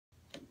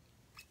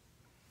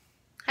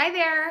Hi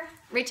there,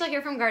 Rachel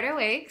here from Gardeaux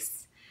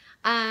Wigs.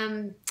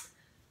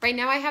 Right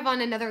now I have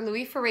on another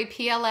Louis Ferre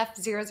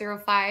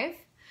PLF005.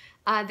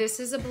 This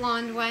is a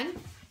blonde one.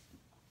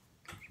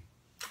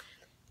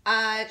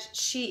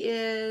 She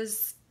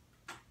is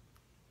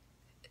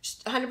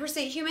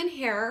 100% human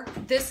hair.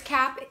 This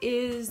cap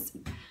is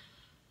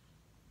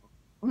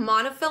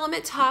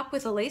monofilament top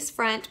with a lace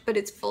front, but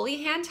it's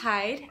fully hand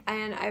tied,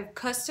 and I've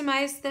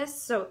customized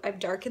this, so I've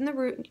darkened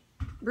the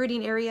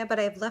rooting area, but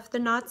I've left the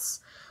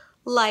knots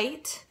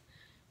light.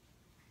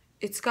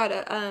 It's got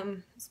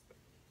a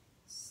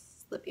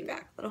slipping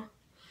back a little.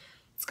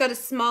 It's got a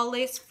small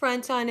lace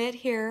front on it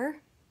here,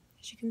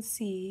 as you can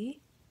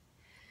see.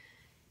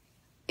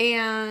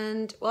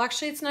 And well,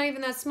 actually, it's not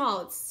even that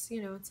small. It's,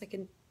 you know, it's like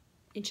an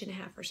 1.5 inches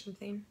or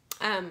something.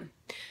 I'll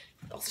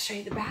also show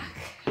you the back.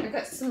 I've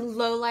got some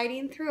low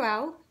lighting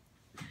throughout.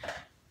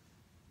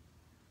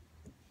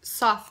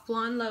 Soft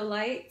blonde low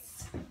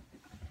lights.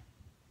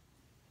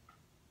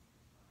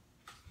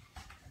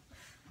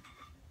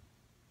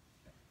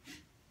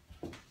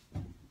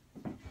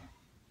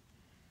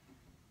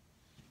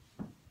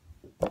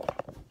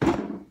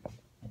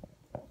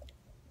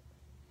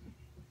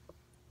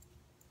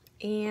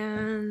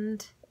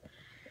 And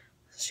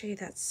I'll show you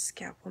that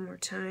scalp one more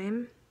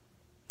time.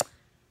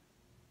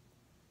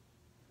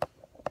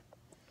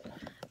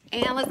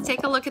 And let's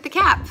take a look at the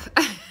cap.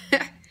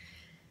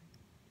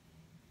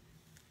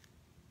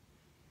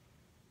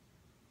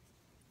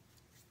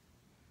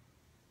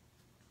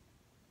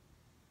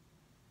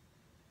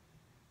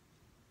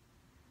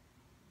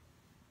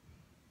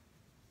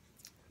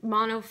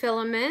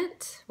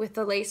 Monofilament with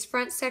the lace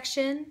front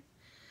section.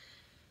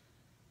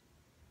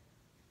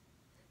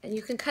 And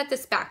you can cut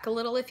this back a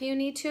little if you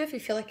need to, if you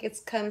feel like it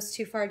comes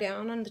too far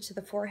down onto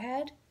the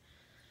forehead.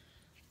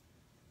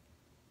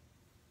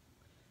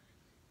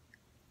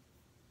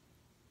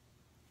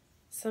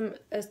 Some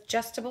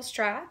adjustable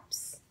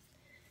straps,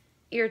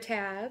 ear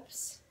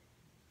tabs,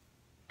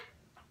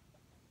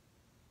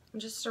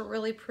 and just a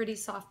really pretty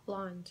soft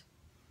blonde.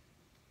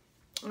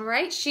 All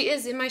right, she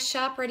is in my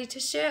shop ready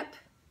to ship.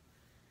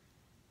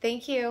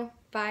 Thank you.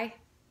 Bye.